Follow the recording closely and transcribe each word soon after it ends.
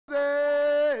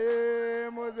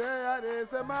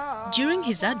During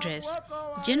his address,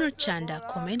 General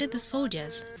Kyanda commended the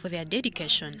soldiers for their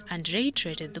dedication and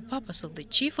reiterated the purpose of the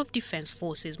Chief of Defense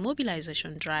Forces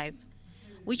mobilization drive,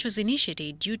 which was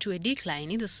initiated due to a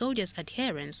decline in the soldiers'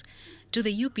 adherence to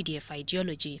the UPDF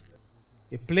ideology.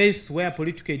 A place where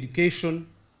political education,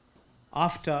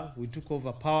 after we took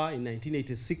over power in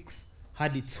 1986,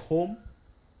 had its home,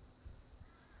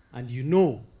 and you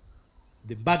know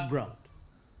the background,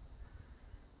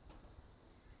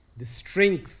 the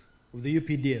strength of the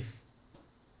UPDF.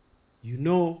 You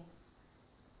know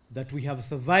that we have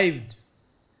survived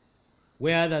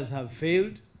where others have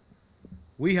failed.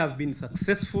 We have been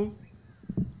successful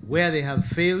where they have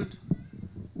failed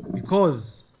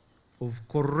because of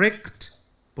correct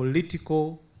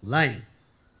political line.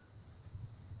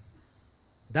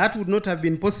 That would not have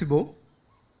been possible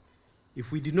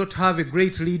if we did not have a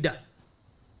great leader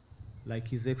like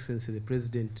His Excellency the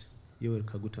President Yoweri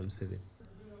Kaguta Museveni.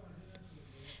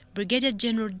 Brigadier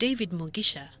General David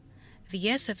Mugisha, the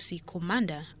SFC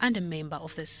commander and a member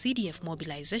of the CDF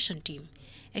mobilization team,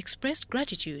 expressed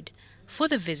gratitude for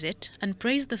the visit and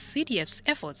praised the CDF's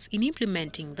efforts in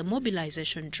implementing the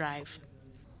mobilization drive.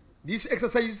 This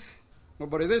exercise,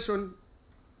 mobilization,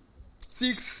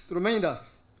 seeks to remind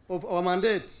us of our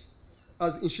mandate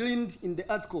as enshrined in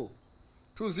the Article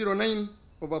 209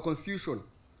 of our Constitution,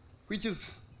 which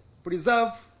is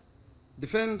preserve,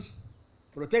 defend,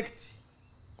 protect,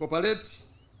 cooperate,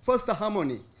 foster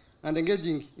harmony, and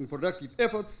engaging in productive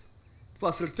efforts to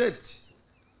facilitate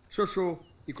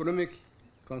socio-economic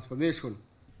transformation.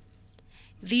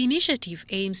 The initiative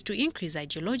aims to increase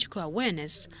ideological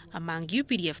awareness among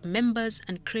UPDF members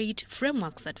and create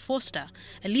frameworks that foster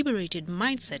a liberated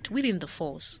mindset within the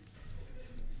force.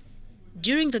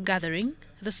 During the gathering,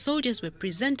 the soldiers were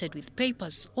presented with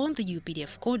papers on the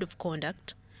UPDF Code of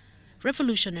Conduct,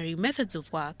 revolutionary methods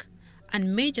of work,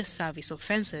 and major service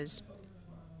offences.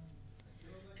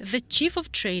 The Chief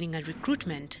of Training and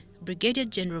Recruitment, Brigadier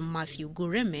General Matthew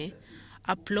Gureme,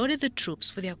 applauded the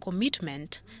troops for their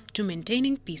commitment to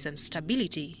maintaining peace and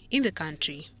stability in the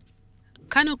country.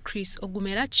 Colonel Chris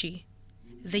Ogumerachi,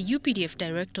 the UPDF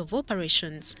Director of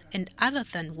Operations and Other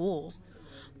Than War,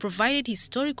 provided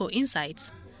historical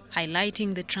insights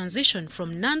highlighting the transition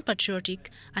from non-patriotic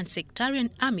and sectarian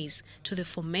armies to the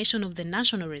formation of the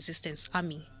National Resistance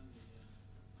Army.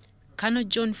 Colonel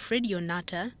John Fred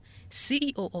Yonata,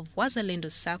 CEO of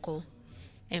Wazalendo Sacco,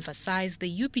 emphasized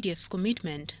the UPDF's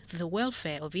commitment to the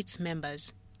welfare of its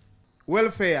members.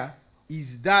 Welfare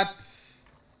is that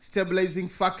stabilizing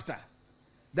factor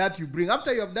that you bring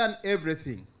after you have done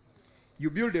everything. You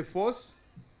build a force,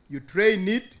 you train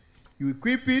it, you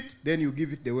equip it, then you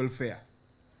give it the welfare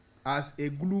as a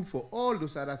glue for all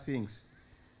those other things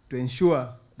to ensure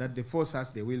that the force has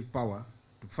the willpower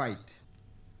to fight.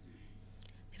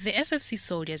 The SFC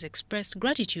soldiers expressed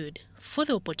gratitude for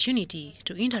the opportunity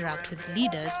to interact with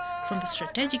leaders from the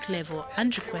strategic level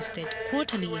and requested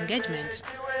quarterly engagements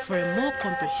for a more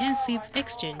comprehensive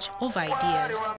exchange of ideas.